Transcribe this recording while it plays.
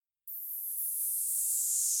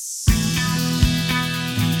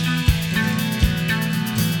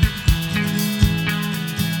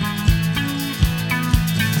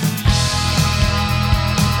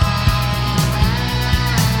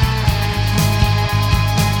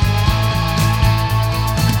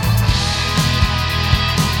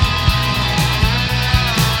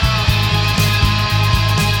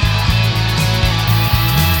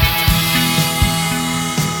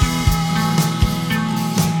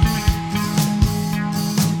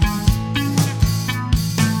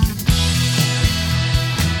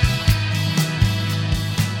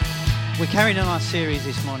carrying on our series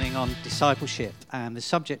this morning on discipleship, and the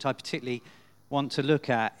subject I particularly want to look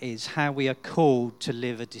at is how we are called to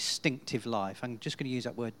live a distinctive life. I'm just going to use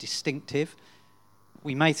that word distinctive.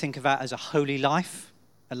 We may think of that as a holy life,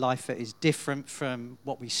 a life that is different from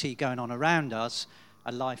what we see going on around us,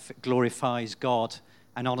 a life that glorifies God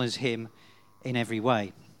and honours Him in every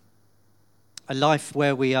way. A life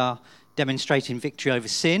where we are demonstrating victory over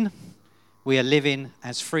sin, we are living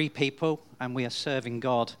as free people, and we are serving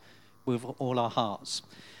God with all our hearts.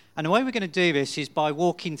 And the way we're going to do this is by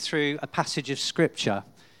walking through a passage of Scripture.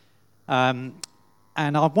 And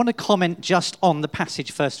I want to comment just on the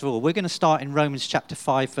passage first of all. We're going to start in Romans chapter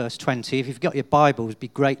 5, verse 20. If you've got your Bibles, it'd be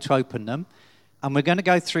great to open them. And we're going to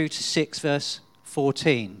go through to 6, verse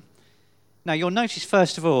 14. Now, you'll notice,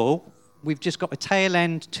 first of all, we've just got the tail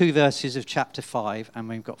end 2 verses of chapter 5, and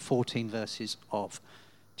we've got 14 verses of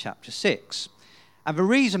chapter 6. And the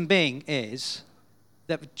reason being is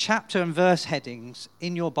that the chapter and verse headings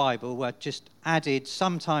in your Bible were just added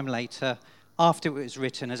sometime later after it was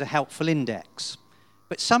written as a helpful index.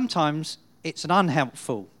 But sometimes it's an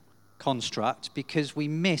unhelpful construct because we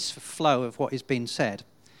miss the flow of what is being said.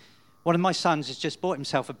 One of my sons has just bought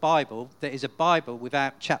himself a Bible that is a Bible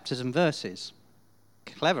without chapters and verses.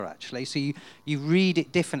 Clever, actually. So you read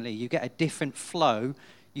it differently. You get a different flow.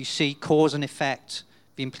 You see cause and effect,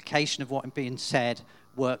 the implication of what is being said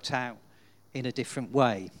worked out in a different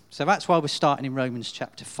way. So that's why we're starting in Romans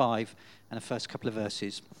chapter 5 and the first couple of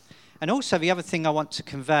verses. And also the other thing I want to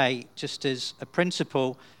convey, just as a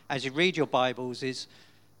principle as you read your Bibles, is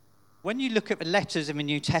when you look at the letters in the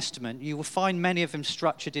New Testament, you will find many of them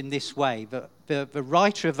structured in this way. The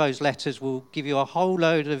writer of those letters will give you a whole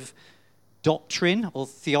load of doctrine or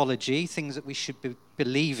theology, things that we should be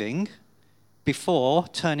believing, before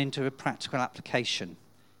turning to a practical application.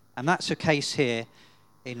 And that's the case here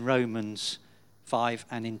in Romans 5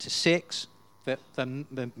 and into 6. But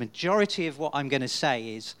the majority of what I'm going to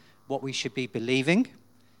say is what we should be believing,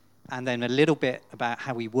 and then a little bit about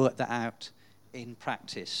how we work that out in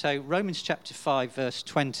practice. So Romans chapter 5, verse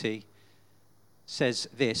 20 says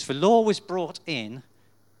this: "The law was brought in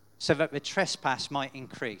so that the trespass might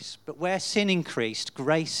increase. But where sin increased,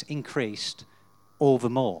 grace increased all the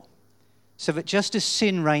more. So that just as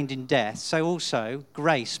sin reigned in death, so also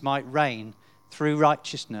grace might reign through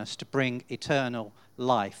righteousness to bring eternal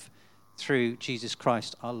life through Jesus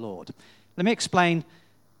Christ our Lord." Let me explain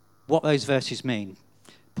what those verses mean.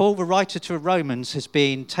 Paul, the writer to the Romans, has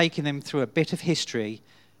been taking them through a bit of history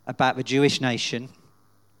about the Jewish nation,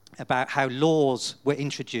 about how laws were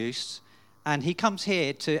introduced, and he comes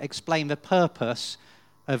here to explain the purpose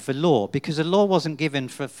of the law, because the law wasn't given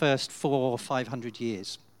for the first 400 or 500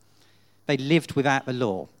 years. They lived without the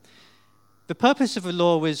law. The purpose of the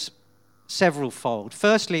law was several-fold.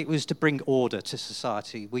 Firstly, it was to bring order to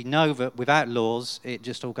society. We know that without laws, it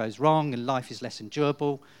just all goes wrong and life is less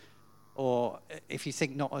endurable. Or if you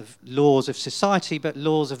think not of laws of society, but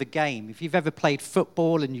laws of a game. If you've ever played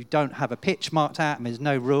football and you don't have a pitch marked out and there's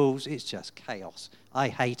no rules, it's just chaos. I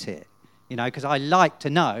hate it, because I like to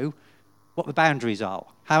know what the boundaries are,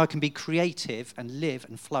 how I can be creative and live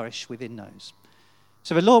and flourish within those.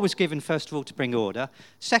 So the law was given, first of all, to bring order.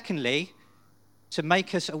 Secondly, to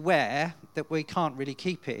make us aware that we can't really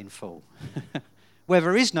keep it in full. Where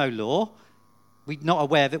there is no law, we're not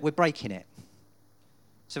aware that we're breaking it.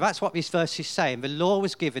 So that's what this verse is saying. The law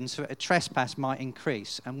was given so that a trespass might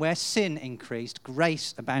increase. And where sin increased,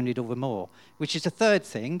 grace abounded all the more. Which is the third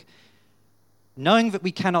thing. Knowing that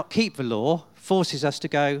we cannot keep the law forces us to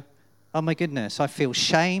go, oh my goodness, I feel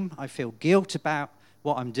shame, I feel guilt about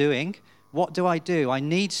what I'm doing. What do? I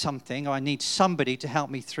need something, or I need somebody to help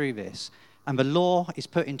me through this. And the law is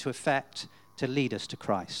put into effect to lead us to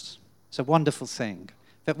Christ. It's a wonderful thing.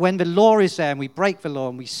 That when the law is there and we break the law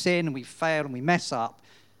and we sin and we fail and we mess up,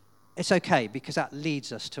 it's okay, because that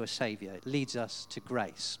leads us to a Savior. It leads us to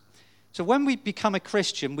grace. So when we become a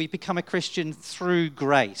Christian through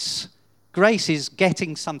grace. Grace is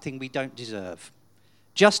getting something we don't deserve.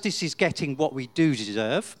 Justice is getting what we do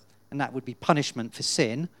deserve, and that would be punishment for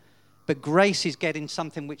sin. But grace is getting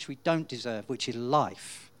something which we don't deserve, which is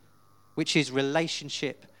life, which is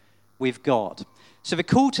relationship with God. So the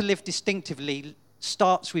call to live distinctively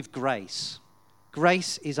starts with grace.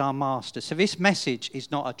 Grace is our master. So this message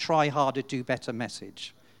is not a try harder, do better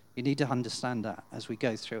message. You need to understand that as we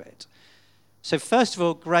go through it. So first of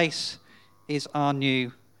all, grace is our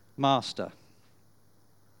new master.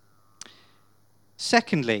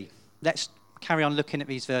 Secondly, let's carry on looking at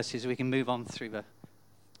these verses so we can move on through the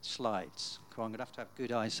slides. Come on, I'm going to have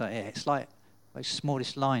good eyesight here. It's like those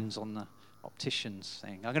smallest lines on the optician's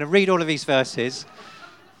thing. I'm going to read all of these verses.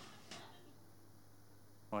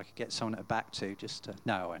 Or I could get someone at the back too, just to...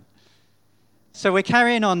 No, I won't. So we're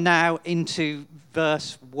carrying on now into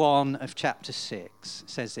verse 1 of chapter 6. It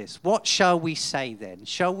says this: "What shall we say then?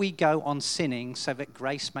 Shall we go on sinning so that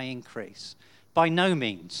grace may increase? By no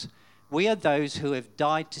means. We are those who have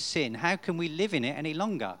died to sin. How can we live in it any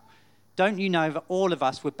longer? Don't you know that all of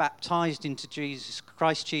us were baptized into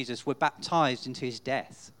Christ Jesus, were baptized into his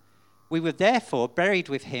death? We were therefore buried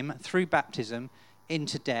with him through baptism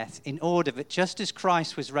into death, in order that just as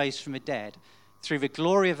Christ was raised from the dead, through the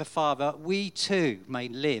glory of the Father, we too may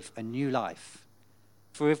live a new life.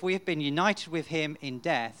 For if we have been united with him in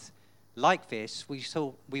death like this,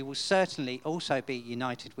 we will certainly also be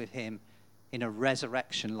united with him in a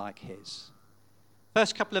resurrection like his."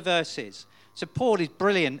 First couple of verses. So Paul is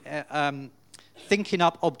brilliant at thinking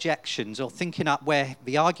up objections, or thinking up where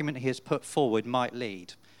the argument he has put forward might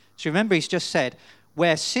lead. So remember, he's just said,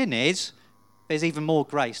 where sin is, there's even more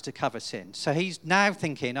grace to cover sin. So he's now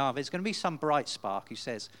thinking, there's going to be some bright spark who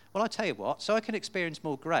says, well, I tell you what, so I can experience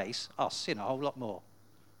more grace, I'll sin a whole lot more.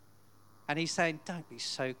 And he's saying, don't be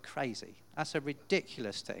so crazy. That's a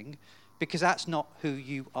ridiculous thing, because that's not who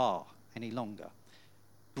you are any longer.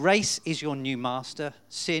 Grace is your new master.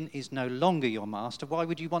 Sin is no longer your master. Why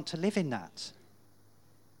would you want to live in that?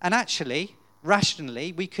 And actually,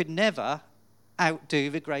 rationally, we could never outdo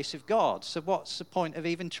the grace of God. So what's the point of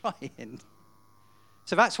even trying?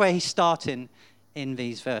 So that's where he's starting in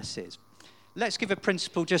these verses. Let's give a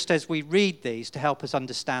principle just as we read these to help us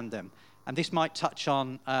understand them. And this might touch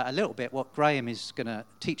on a little bit what Graham is going to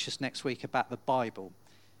teach us next week about the Bible.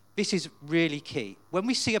 This is really key. When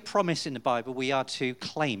we see a promise in the Bible, we are to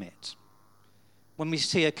claim it. When we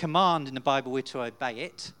see a command in the Bible, we're to obey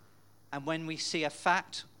it. And when we see a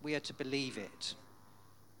fact, we are to believe it.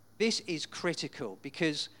 This is critical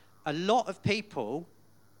because a lot of people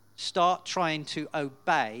start trying to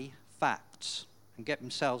obey facts and get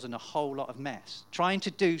themselves in a whole lot of mess, trying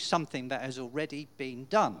to do something that has already been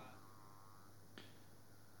done.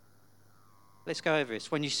 Let's go over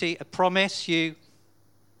this. When you see a promise,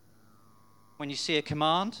 when you see a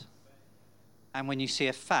command, and when you see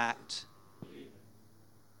a fact.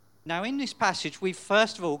 Now, in this passage, we've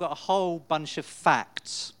first of all got a whole bunch of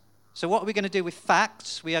facts. So what are we going to do with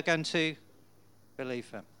facts? We are going to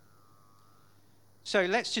believe them. So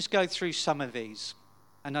let's just go through some of these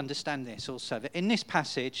and understand this also. That in this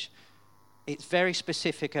passage, it's very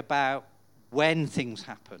specific about when things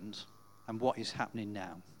happened and what is happening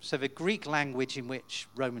now. So the Greek language in which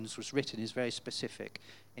Romans was written is very specific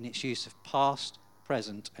in its use of past,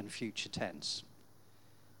 present, and future tense.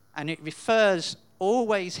 And it refers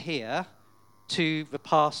always here to the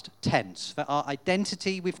past tense, that our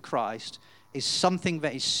identity with Christ is something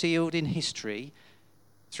that is sealed in history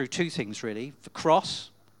through two things, really: the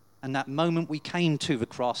cross, and that moment we came to the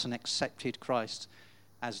cross and accepted Christ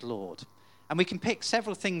as Lord. And we can pick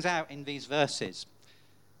several things out in these verses.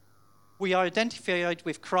 We are identified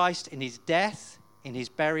with Christ in his death, in his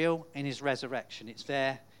burial, in his resurrection. It's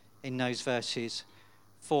there in those verses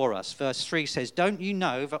for us. Verse 3 says, "Don't you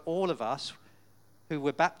know that all of us who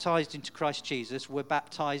were baptized into Christ Jesus were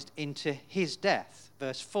baptized into his death?"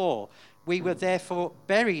 Verse 4, "We were therefore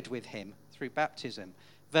buried with him through baptism."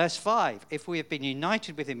 Verse 5, "If we have been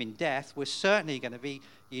united with him in death, we're certainly going to be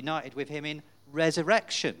united with him in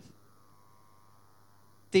resurrection."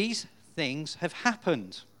 These things have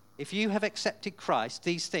happened. If you have accepted Christ,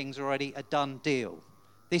 these things are already a done deal.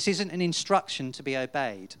 This isn't an instruction to be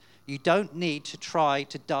obeyed. You don't need to try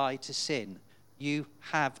to die to sin. You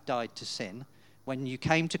have died to sin. When you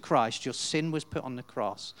came to Christ, your sin was put on the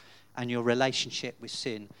cross, and your relationship with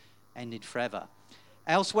sin ended forever.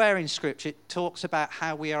 Elsewhere in Scripture, it talks about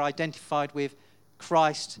how we are identified with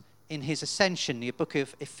Christ in his ascension. The book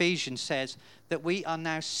of Ephesians says that we are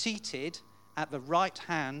now seated at the right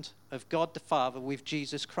hand of God the Father with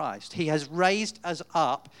Jesus Christ. He has raised us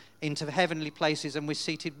up into the heavenly places, and we're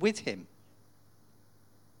seated with him.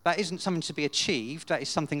 That isn't something to be achieved. That is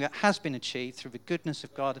something that has been achieved through the goodness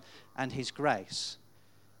of God and his grace.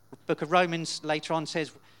 The book of Romans later on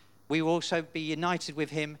says we will also be united with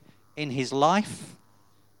him in his life.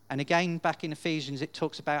 And again, back in Ephesians, it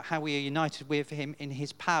talks about how we are united with him in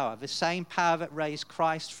his power. The same power that raised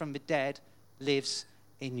Christ from the dead lives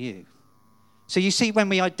in you. So you see, when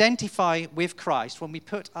we identify with Christ, when we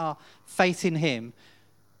put our faith in him,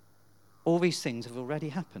 all these things have already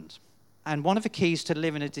happened. And one of the keys to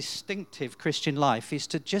living a distinctive Christian life is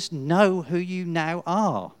to just know who you now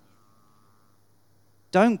are.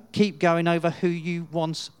 Don't keep going over who you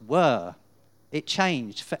once were. It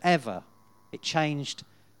changed forever. It changed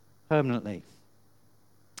permanently.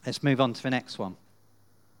 Let's move on to the next one.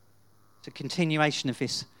 It's a continuation of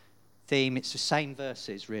this theme. It's the same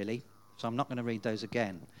verses, really, so I'm not going to read those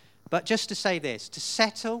again. But just to say this, to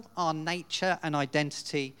settle our nature and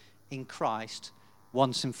identity in Christ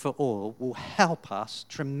once and for all will help us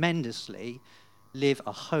tremendously live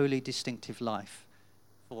a holy, distinctive life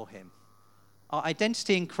for him. Our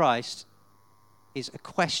identity in Christ is a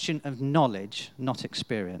question of knowledge, not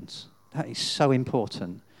experience. That is so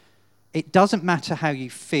important. It doesn't matter how you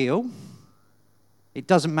feel. It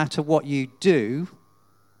doesn't matter what you do.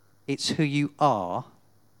 It's who you are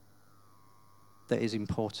that is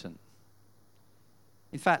important.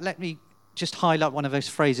 In fact, let me just highlight one of those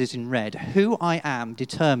phrases in red. Who I am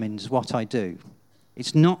determines what I do.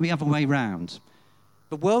 It's not the other way round.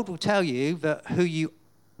 The world will tell you that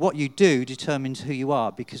what you do determines who you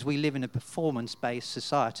are, because we live in a performance-based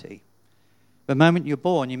society. The moment you're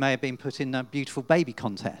born, you may have been put in a beautiful baby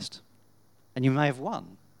contest, and you may have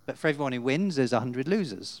won. But for everyone who wins, there's 100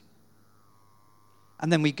 losers.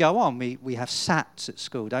 And then we go on. We have SATs at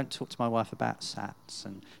school. Don't talk to my wife about SATs.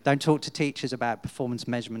 And don't talk to teachers about performance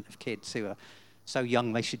measurement of kids who are so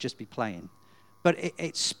young they should just be playing. But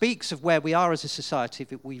it speaks of where we are as a society,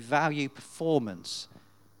 that we value performance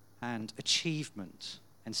and achievement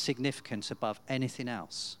and significance above anything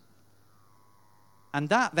else. And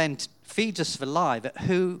that then feeds us the lie that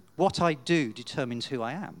what I do determines who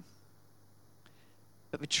I am.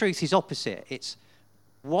 But the truth is opposite. It's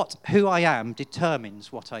who I am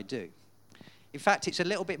determines what I do. In fact, it's a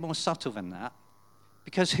little bit more subtle than that,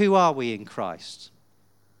 because who are we in Christ?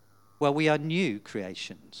 Well, we are new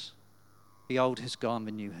creations. The old has gone,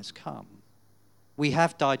 the new has come. We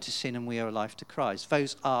have died to sin and we are alive to Christ.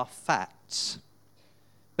 Those are facts.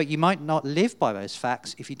 But you might not live by those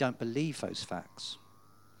facts if you don't believe those facts.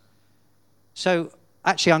 So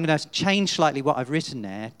actually, I'm going to change slightly what I've written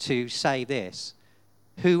there to say this.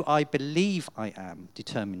 Who I believe I am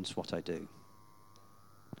determines what I do.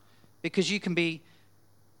 Because you can be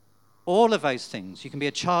all of those things. You can be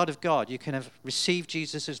a child of God. You can have received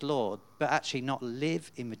Jesus as Lord, but actually not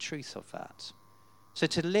live in the truth of that. So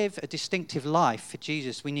to live a distinctive life for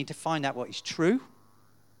Jesus, we need to find out what is true,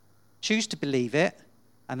 choose to believe it,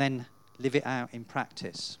 and then live it out in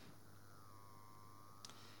practice.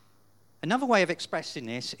 Another way of expressing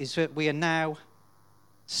this is that we are now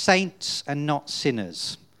saints and not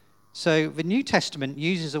sinners. So the New Testament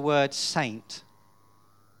uses the word saint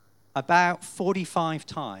about 45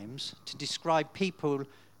 times to describe people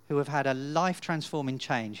who have had a life-transforming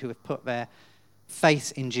change, who have put their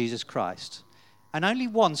faith in Jesus Christ. And only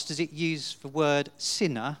once does it use the word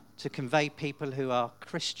sinner to convey people who are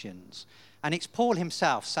Christians. And it's Paul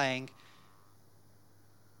himself saying,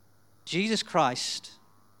 Jesus Christ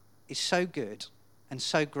is so good and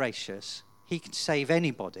so gracious, he can save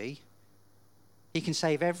anybody. He can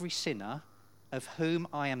save every sinner, of whom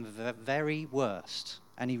I am the very worst.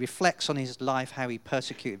 And he reflects on his life, how he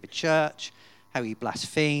persecuted the church, how he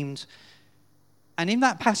blasphemed. And in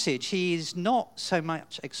that passage, he is not so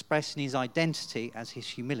much expressing his identity as his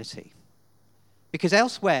humility. Because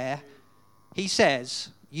elsewhere, he says,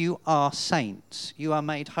 you are saints, you are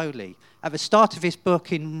made holy. At the start of his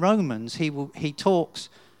book in Romans, he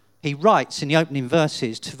writes in the opening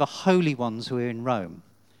verses to the holy ones who are in Rome.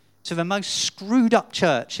 To the most screwed up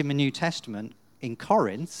church in the New Testament in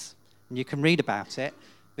Corinth, and you can read about it,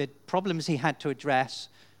 the problems he had to address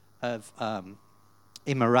of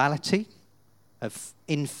immorality, of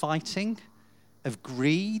infighting, of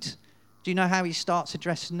greed. Do you know how he starts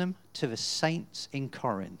addressing them? To the saints in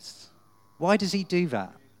Corinth. Why does he do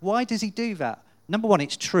that? Why does he do that? Number one,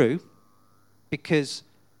 it's true, because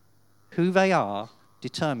who they are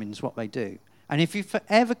determines what they do. And if you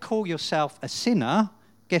forever call yourself a sinner,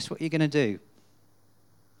 guess what you're going to do?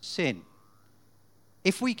 Sin.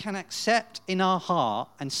 If we can accept in our heart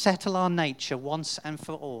and settle our nature once and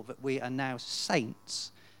for all that we are now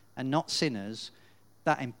saints and not sinners,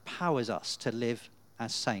 that empowers us to live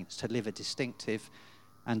as saints, to live a distinctive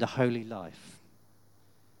and a holy life.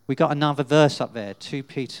 We got another verse up there, 2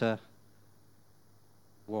 Peter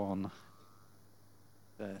 1,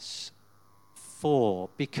 verse 4.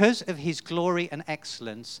 Because of his glory and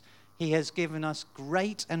excellence, he has given us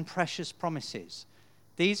great and precious promises.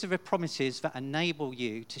 These are the promises that enable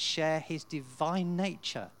you to share his divine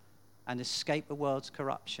nature and escape the world's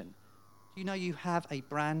corruption. Do you know you have a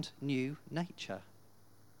brand new nature?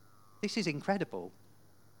 This is incredible.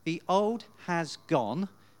 The old has gone,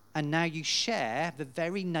 and now you share the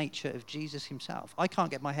very nature of Jesus himself. I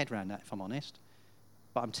can't get my head around that, if I'm honest,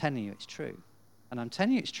 but I'm telling you it's true. And I'm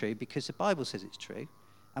telling you it's true because the Bible says it's true,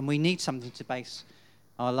 and we need something to base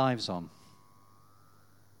our lives on.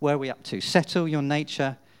 Where are we up to? Settle your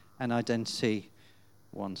nature and identity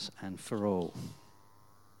once and for all.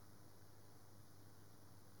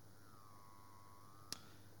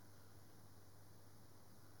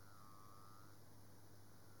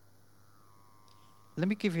 Let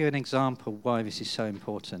me give you an example why this is so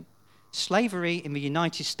important. Slavery in the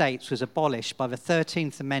United States was abolished by the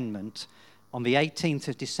 13th Amendment on the 18th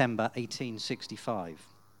of December, 1865. Have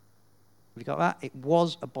you got that? It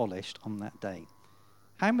was abolished on that day.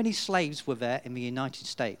 How many slaves were there in the United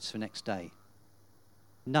States the next day?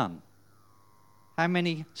 None. How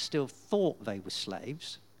many still thought they were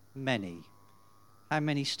slaves? Many. How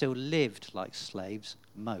many still lived like slaves?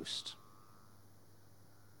 Most.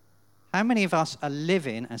 How many of us are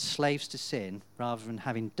living as slaves to sin rather than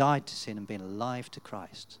having died to sin and being alive to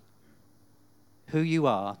Christ? Who you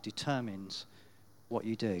are determines what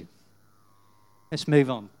you do. Let's move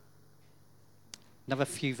on. Another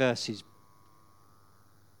few verses.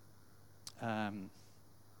 Where are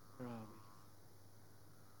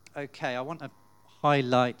we? Okay, I want to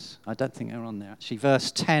highlight, I don't think they're on there actually,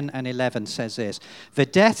 verse 10 and 11 says this: the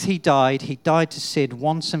death he died to sin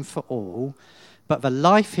once and for all, but the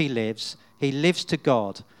life he lives to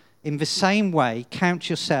God. In the same way, count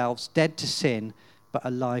yourselves dead to sin, but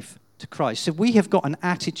alive to Christ. So we have got an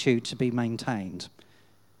attitude to be maintained.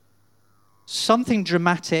 Something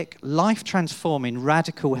dramatic, life-transforming,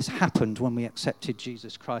 radical has happened when we accepted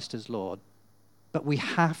Jesus Christ as Lord, but we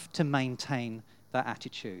have to maintain that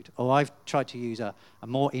attitude. Or I've tried to use a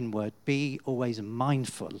more inward, be always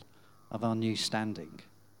mindful of our new standing.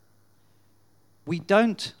 We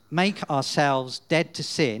don't make ourselves dead to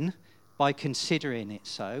sin by considering it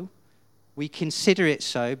so. We consider it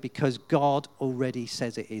so because God already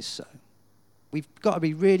says it is so. We've got to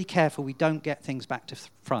be really careful we don't get things back to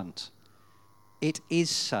front. It is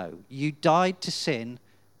so. You died to sin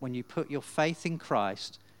when you put your faith in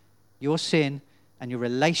Christ. Your sin and your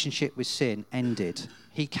relationship with sin ended.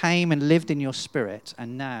 He came and lived in your spirit,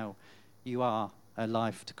 and now you are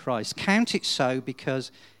alive to Christ. Count it so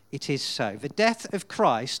because it is so. The death of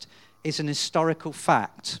Christ is an historical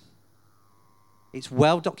fact. It's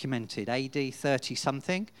well documented, AD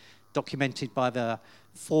 30-something, documented by the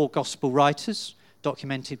 4 gospel writers,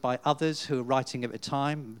 documented by others who were writing at the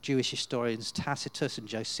time. Jewish historians Tacitus and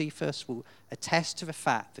Josephus will attest to the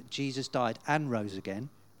fact that Jesus died and rose again.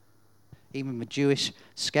 Even the Jewish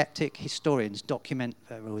skeptic historians document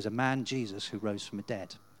there was a man, Jesus, who rose from the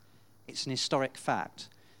dead. It's an historic fact.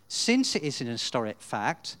 Since it is an historic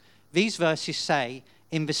fact, these verses say,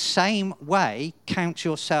 in the same way, count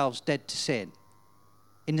yourselves dead to sin.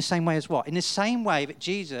 In the same way as what? In the same way that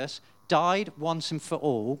Jesus died once and for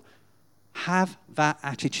all, have that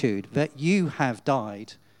attitude that you have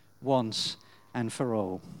died once and for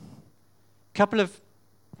all. A couple of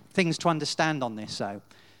things to understand on this, though.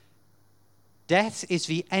 Death is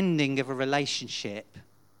the ending of a relationship,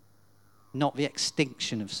 not the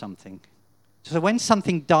extinction of something. So when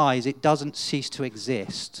something dies, it doesn't cease to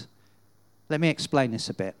exist. Let me explain this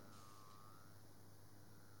a bit.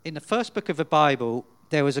 In the first book of the Bible,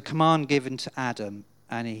 there was a command given to Adam,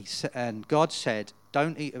 and God said,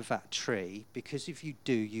 don't eat of that tree, because if you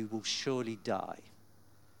do, you will surely die.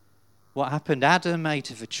 What happened? Adam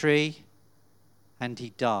ate of the tree, and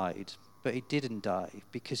he died. But he didn't die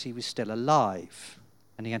because he was still alive,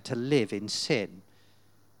 and he had to live in sin.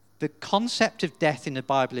 The concept of death in the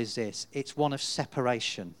Bible is this: it's one of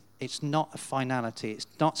separation. It's not a finality. It's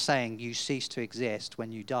not saying you cease to exist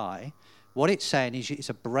when you die. What it's saying is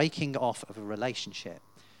it's a breaking off of a relationship.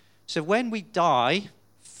 So when we die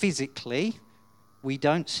physically, we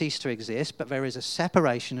don't cease to exist, but there is a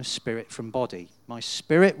separation of spirit from body. My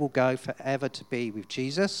spirit will go forever to be with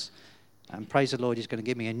Jesus, and praise the Lord, he's going to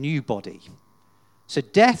give me a new body. So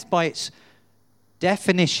death, by its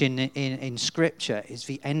definition in Scripture, is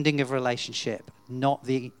the ending of a relationship, not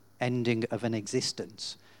the ending of an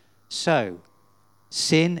existence. So,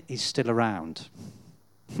 sin is still around.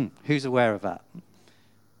 Who's aware of that?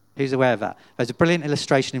 Who's aware of that? There's a brilliant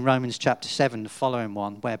illustration in Romans chapter 7, the following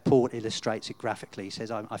one, where Paul illustrates it graphically. He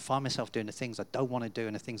says, I find myself doing the things I don't want to do,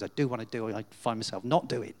 and the things I do want to do, I find myself not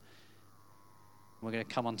doing. We're going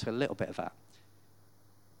to come on to a little bit of that.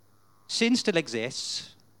 Sin still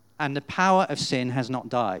exists, and the power of sin has not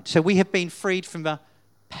died. So we have been freed from the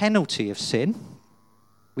penalty of sin.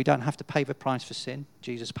 We don't have to pay the price for sin.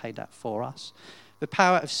 Jesus paid that for us. The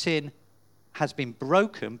power of sin has been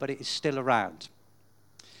broken, but it is still around.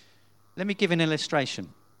 Let me give an illustration.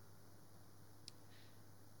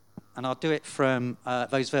 And I'll do it from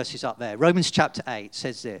those verses up there. Romans chapter 8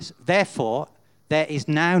 says this: therefore, there is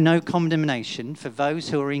now no condemnation for those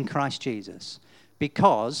who are in Christ Jesus,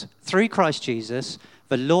 because through Christ Jesus,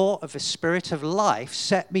 the law of the Spirit of life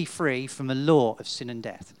set me free from the law of sin and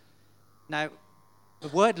death. Now, the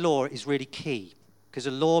word law is really key, because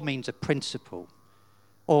a law means a principle.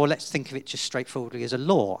 Or let's think of it just straightforwardly as a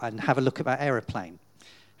law, and have a look at that aeroplane.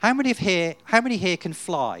 How many here can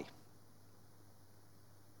fly?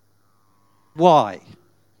 Why?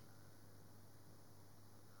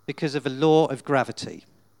 Because of a law of gravity.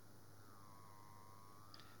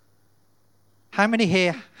 How many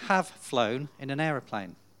here have flown in an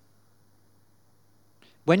aeroplane?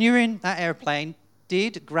 When you're in that aeroplane,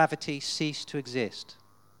 did gravity cease to exist?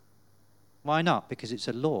 Why not? Because it's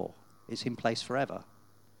a law. It's in place forever.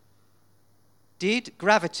 Did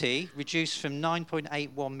gravity reduce from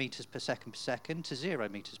 9.81 meters per second to 0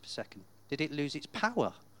 meters per second? Did it lose its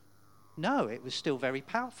power? No, it was still very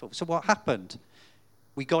powerful. So what happened?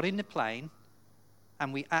 We got in the plane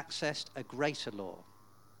and we accessed a greater law,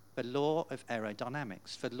 the law of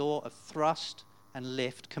aerodynamics, the law of thrust and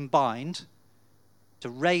lift combined to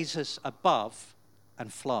raise us above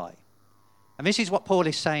and fly. And this is what Paul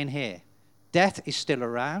is saying here. Death is still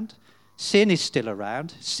around. Sin is still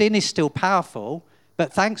around. Sin is still powerful.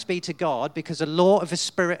 But thanks be to God, because the law of the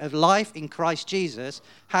Spirit of life in Christ Jesus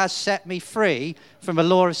has set me free from the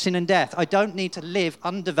law of sin and death. I don't need to live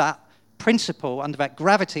under that principle, under that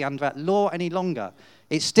gravity, under that law any longer.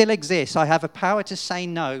 It still exists. I have a power to say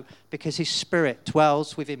no because his Spirit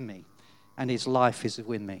dwells within me and his life is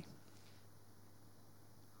within me.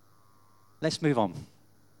 Let's move on.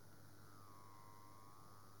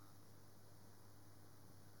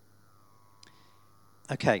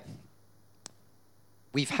 Okay.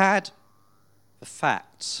 We've had the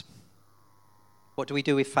facts. What do we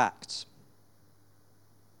do with facts?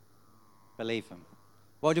 Believe them.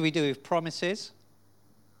 What do we do with promises?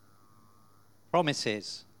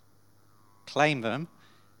 Promises. Claim them.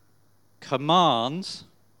 Commands.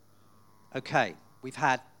 Okay, we've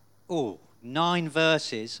had 9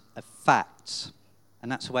 verses of facts.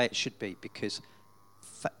 And that's the way it should be, because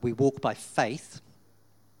we walk by faith.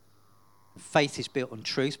 Faith is built on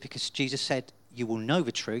truth, because Jesus said, you will know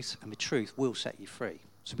the truth, and the truth will set you free.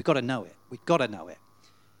 So we've got to know it. We've got to know it.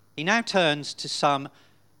 He now turns to some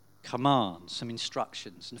commands, some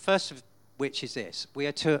instructions. And the first of which is this. We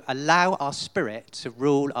are to allow our spirit to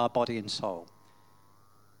rule our body and soul.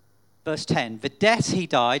 Verse 10, the death he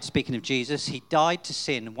died, speaking of Jesus, he died to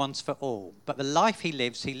sin once for all. But the life he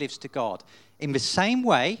lives to God. In the same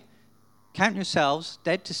way, count yourselves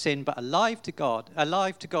dead to sin, but alive to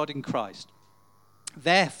God in Christ.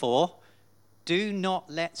 Therefore, do not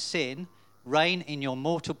let sin reign in your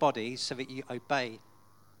mortal bodies so that you obey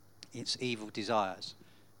its evil desires.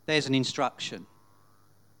 There's an instruction.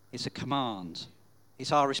 It's a command.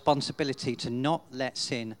 It's our responsibility to not let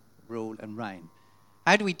sin rule and reign.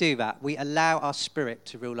 How do we do that? We allow our spirit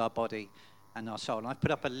to rule our body and our soul. And I've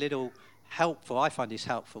put up a little I find this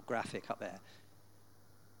helpful graphic up there.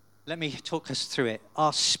 Let me talk us through it.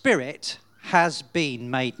 Our spirit has been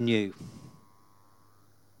made new.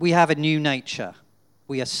 We have a new nature.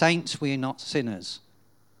 We are saints, we are not sinners.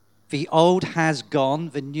 The old has gone,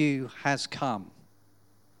 the new has come.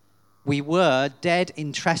 We were dead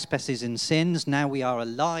in trespasses and sins, now we are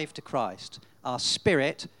alive to Christ. Our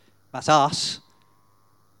spirit, that's us,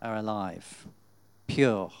 are alive,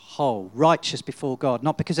 pure, whole, righteous before God,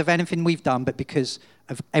 not because of anything we've done, but because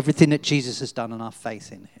of everything that Jesus has done and our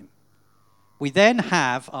faith in him. We then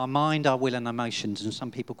have our mind, our will, and emotions, and some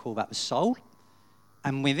people call that the soul.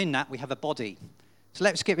 And within that, we have a body. So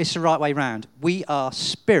let's get this the right way round. We are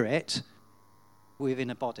spirit within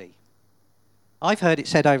a body. I've heard it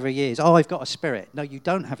said over the years, I've got a spirit. No, you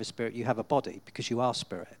don't have a spirit, you have a body, because you are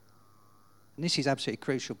spirit. And this is absolutely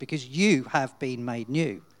crucial, because you have been made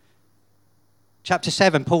new. Chapter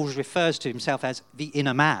 7, Paul refers to himself as the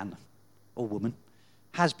inner man, or woman,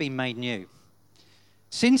 has been made new.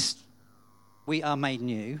 Since we are made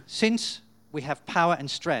new, since we have power and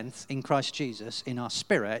strength in Christ Jesus, in our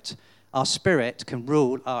spirit can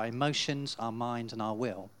rule our emotions, our mind, and our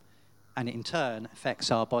will, and it in turn affects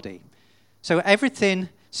our body. So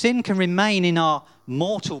sin can remain in our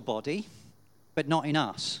mortal body, but not in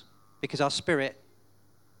us, because our spirit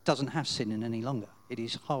doesn't have sin in any longer. It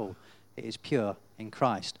is whole, it is pure in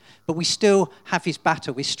Christ. But we still have this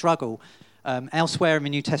battle, we struggle. Elsewhere in the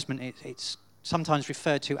New Testament, it's sometimes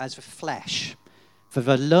referred to as the flesh, for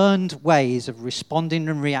the learned ways of responding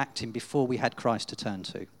and reacting before we had Christ to turn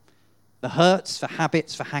to. The hurts, the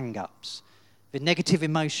habits, the hang-ups, the negative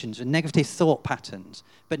emotions, the negative thought patterns.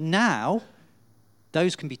 But now,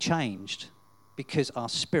 those can be changed because our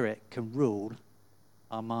spirit can rule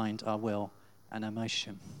our mind, our will, and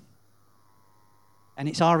emotion. And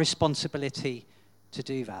it's our responsibility to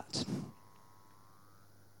do that.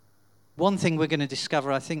 One thing we're going to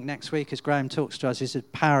discover, I think, next week as Graham talks to us is the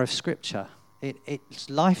power of Scripture. It's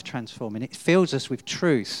life transforming. It fills us with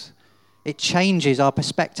truth. It changes our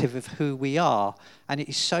perspective of who we are. And it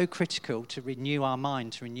is so critical to renew our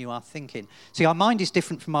mind, to renew our thinking. See, our mind is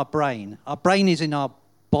different from our brain. Our brain is in our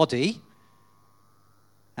body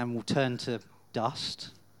and will turn to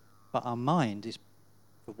dust. But our mind is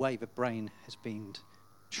the way the brain has been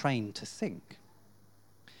trained to think.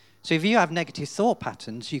 So if you have negative thought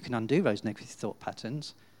patterns, you can undo those negative thought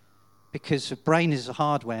patterns because the brain is the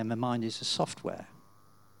hardware and the mind is the software.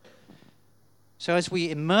 So as we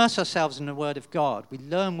immerse ourselves in the Word of God, we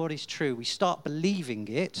learn what is true. We start believing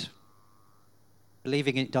it.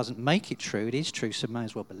 Believing it doesn't make it true. It is true, so may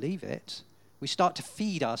as well believe it. We start to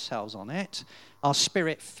feed ourselves on it. Our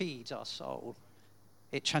spirit feeds our soul.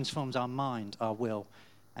 It transforms our mind, our will,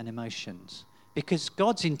 and emotions. Because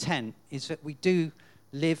God's intent is that we do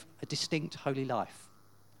live a distinct holy life.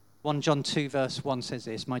 1 John 2 verse 1 says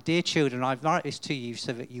this, "My dear children, I write this to you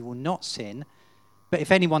so that you will not sin. But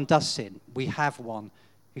if anyone does sin, we have one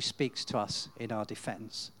who speaks to us in our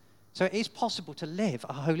defense." So it is possible to live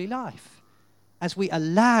a holy life as we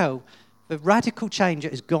allow the radical change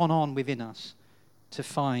that has gone on within us to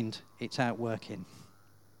find its outworking.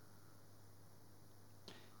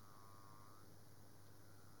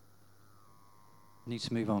 Need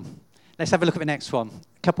to move on. Let's have a look at the next one.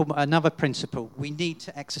 Another principle. We need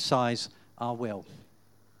to exercise our will.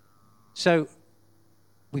 So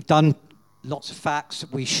we've done lots of facts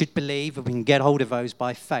that we should believe, and we can get hold of those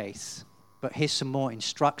by faith. But here's some more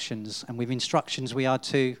instructions, and with instructions we are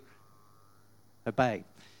to obey.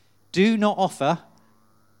 Do not offer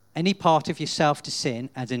any part of yourself to sin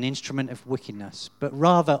as an instrument of wickedness, but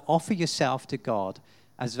rather offer yourself to God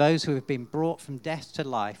as those who have been brought from death to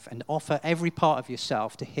life, and offer every part of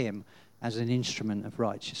yourself to him as an instrument of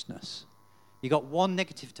righteousness. You've got one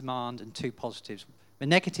negative demand and two positives. The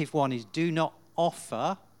negative one is do not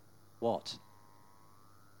offer what?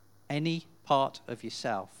 Any part of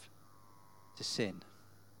yourself to sin,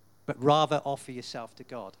 but rather offer yourself to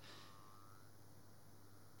God.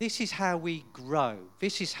 This is how we grow.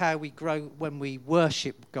 This is how we grow when we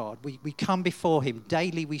worship God. We come before him.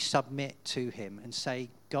 Daily we submit to him and say,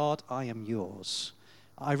 God, I am yours.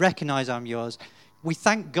 I recognize I'm yours. We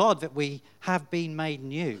thank God that we have been made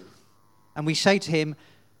new. And we say to him,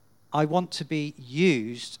 I want to be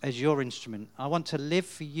used as your instrument. I want to live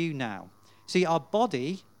for you now. See, our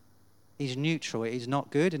body is neutral. It is not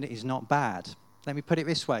good and it is not bad. Let me put it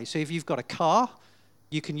this way. So if you've got a car,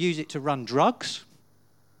 you can use it to run drugs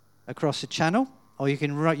across the channel, or you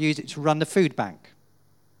can use it to run the food bank.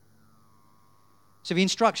 So the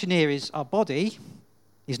instruction here is our body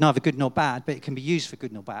is neither good nor bad, but it can be used for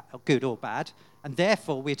good or bad, and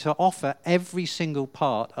therefore we're to offer every single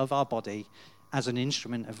part of our body as an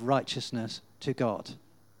instrument of righteousness to God.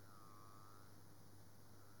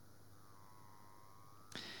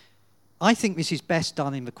 I think this is best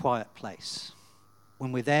done in the quiet place,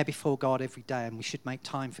 when we're there before God every day, and we should make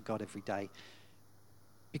time for God every day.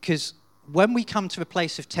 Because when we come to a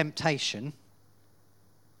place of temptation,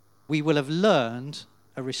 we will have learned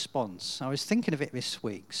a response. I was thinking of it this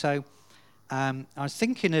week. So I was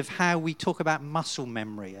thinking of how we talk about muscle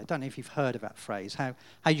memory. I don't know if you've heard of that phrase, how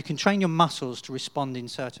you can train your muscles to respond in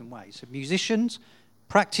certain ways. So musicians,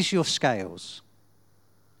 practice your scales.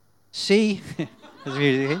 C,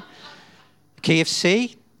 key of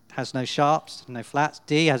C has no sharps, no flats.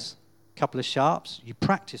 D has couple of sharps, you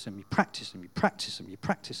practice them, you practice them, you practice them, you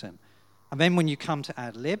practice them. And then when you come to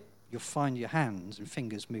ad lib, you'll find your hands and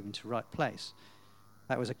fingers moving to the right place.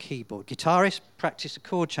 That was a keyboard. Guitarists, practice the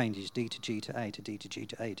chord changes, D to G to A to D to G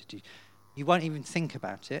to A to G. You won't even think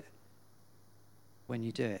about it when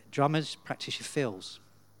you do it. Drummers, practice your fills.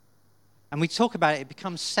 And we talk about it, it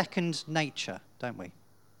becomes second nature, don't we?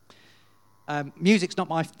 Music's not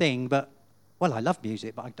my thing, but, well, I love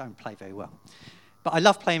music, but I don't play very well. But I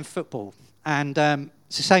love playing football, and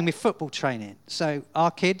it's the same with football training. So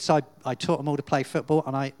our kids, I taught them all to play football,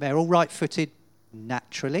 and they're all right-footed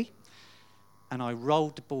naturally, and I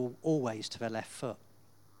rolled the ball always to their left foot.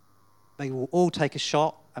 They will all take a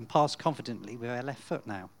shot and pass confidently with their left foot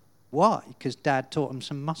now. Why? Because Dad taught them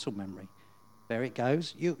some muscle memory. There it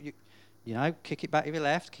goes. You know, kick it back with your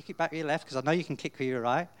left, kick it back with your left, because I know you can kick with your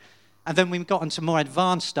right. And then we've got into more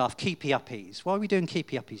advanced stuff, keepy-uppies. Why are we doing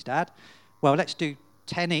keepy-uppies, Dad? Well, let's do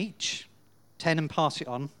 10 each, 10 and pass it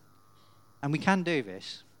on. And we can do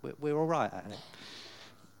this. We're all right at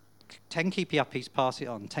it. 10 keepy-uppies, pass it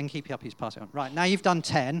on. 10 keepy-uppies, pass it on. Right, now you've done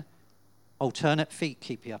 10 alternate feet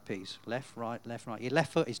keepy-uppies. Left, right, left, right. Your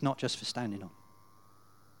left foot is not just for standing on.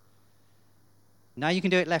 Now you can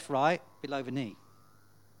do it left, right, below the knee.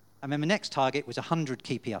 And then the next target was 100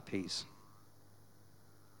 keepy-uppies.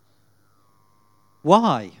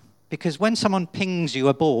 Why? Because when someone pings you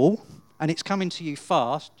a ball and it's coming to you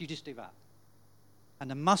fast, you just do that. And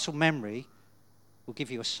the muscle memory will give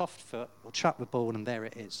you a soft foot, or chuck the ball, and there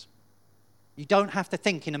it is. You don't have to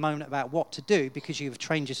think in a moment about what to do because you've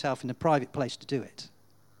trained yourself in a private place to do it.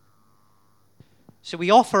 So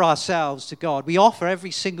we offer ourselves to God. We offer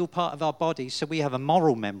every single part of our body so we have a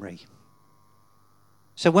moral memory.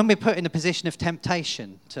 So when we're put in a position of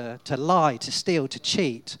temptation to lie, to steal, to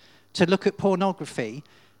cheat, to look at pornography,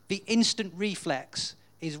 the instant reflex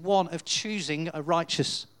is one of choosing a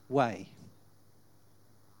righteous way.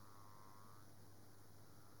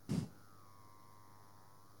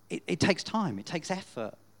 It takes time, it takes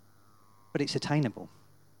effort, but it's attainable.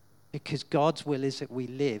 Because God's will is that we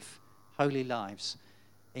live holy lives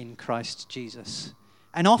in Christ Jesus.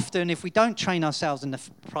 And often, if we don't train ourselves in the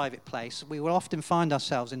private place, we will often find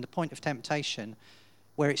ourselves in the point of temptation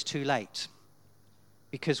where it's too late.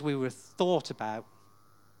 Because we will have thought about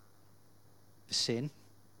the sin,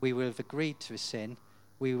 we will have agreed to the sin,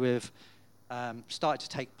 we will have started to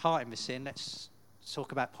take part in the sin. Let's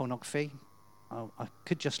talk about pornography. I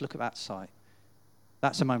could just look at that site.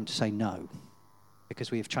 That's a moment to say no, because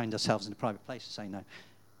we have trained ourselves in a private place to say no.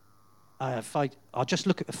 I'll just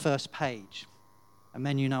look at the first page, and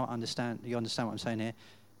then you understand what I'm saying here.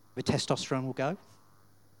 The testosterone will go,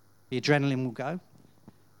 the adrenaline will go.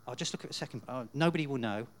 I'll just look at the second. Nobody will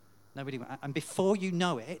know. And before you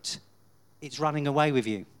know it, it's running away with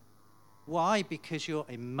you. Why? Because your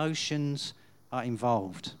emotions are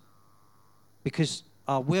involved. Because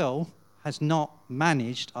our will has not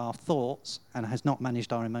managed our thoughts and has not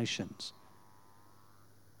managed our emotions.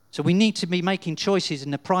 So we need to be making choices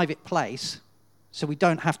in the private place so we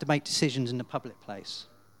don't have to make decisions in the public place.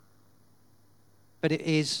 But it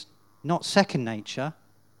is not second nature,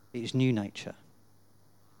 it is new nature.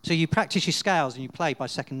 So you practice your scales and you play by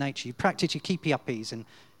second nature. You practice your keepy uppies and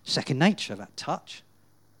second nature, that touch.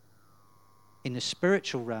 In the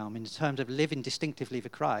spiritual realm, in terms of living distinctively for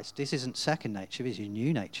Christ, this isn't second nature, this is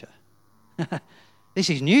new nature. This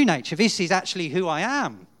is new nature. This is actually who I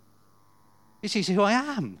am. This is who I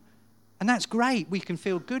am. And that's great. We can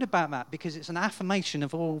feel good about that because it's an affirmation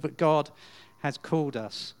of all that God has called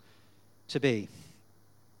us to be.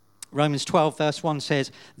 Romans 12 verse 1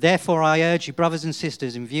 says, "Therefore I urge you, brothers and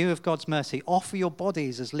sisters, in view of God's mercy, offer your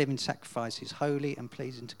bodies as living sacrifices, holy and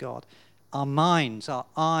pleasing to God." Our minds, our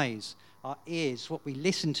eyes, our ears, what we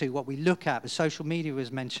listen to, what we look at. The social media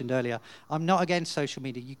was mentioned earlier. I'm not against social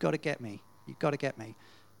media. You've got to get me. You've got to get me.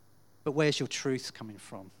 But where's your truth coming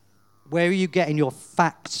from? Where are you getting your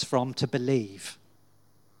facts from to believe?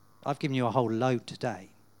 I've given you a whole load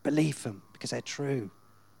today. Believe them because they're true.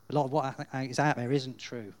 A lot of what is out there isn't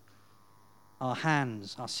true. Our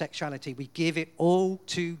hands, our sexuality, we give it all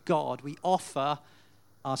to God. We offer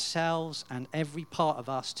ourselves and every part of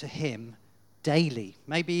us to Him daily,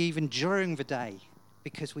 maybe even during the day,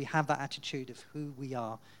 because we have that attitude of who we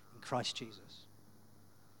are in Christ Jesus.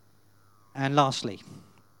 And lastly,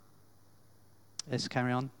 let's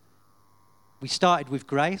carry on. We started with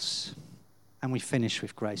grace and we finish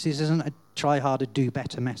with grace. This isn't a try harder, do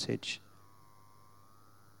better message.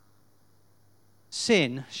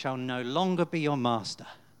 Sin shall no longer be your master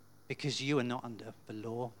because you are not under the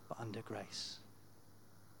law but under grace.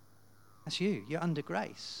 That's you. You're under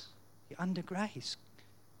grace. You're under grace.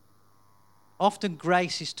 Often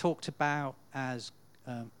grace is talked about as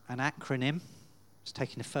an acronym. It's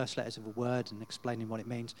taking the first letters of a word and explaining what it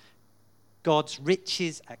means. God's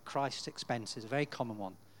riches at Christ's expense is a very common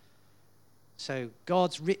one. So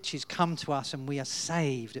God's riches come to us and we are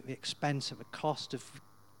saved at the expense of the cost of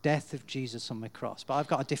death of Jesus on the cross. But I've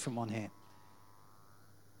got a different one here.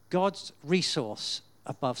 God's resource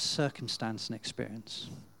above circumstance and experience.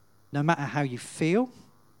 No matter how you feel,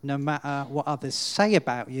 no matter what others say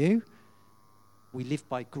about you, we live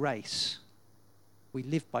by grace. We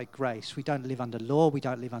live by grace. We don't live under law. We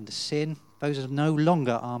don't live under sin. Those are no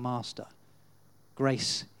longer our master.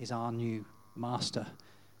 Grace is our new master.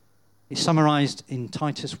 It's summarized in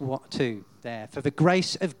Titus 2 there. For the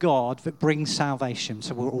grace of God that brings salvation,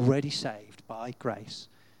 so we're already saved by grace,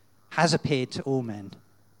 has appeared to all men.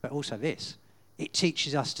 But also this, it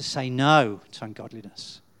teaches us to say no to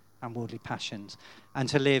ungodliness and worldly passions and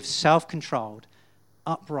to live self-controlled,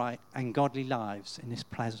 upright and godly lives in this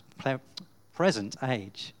present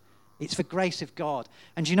age. It's the grace of God.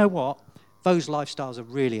 And you know what? Those lifestyles are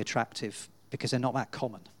really attractive because they're not that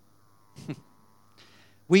common.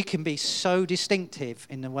 We can be so distinctive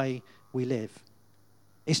in the way we live.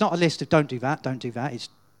 It's not a list of don't do that, don't do that. It's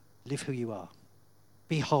live who you are.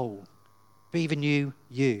 Be whole. Be the new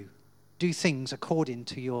you. Do things according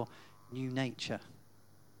to your new nature.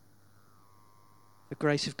 The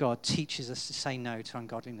grace of God teaches us to say no to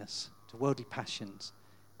ungodliness, to worldly passions,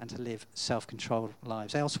 and to live self-controlled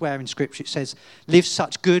lives. Elsewhere in Scripture it says, live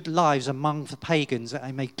such good lives among the pagans that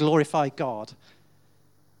they may glorify God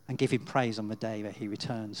and give him praise on the day that he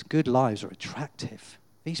returns. Good lives are attractive.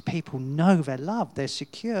 These people know they're loved, they're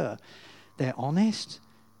secure, they're honest.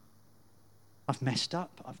 I've messed up,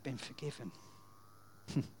 I've been forgiven.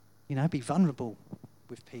 Be vulnerable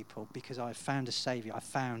with people because I've found a Saviour, I've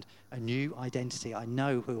found a new identity, I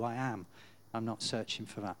know who I am. I'm not searching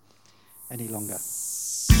for that any longer.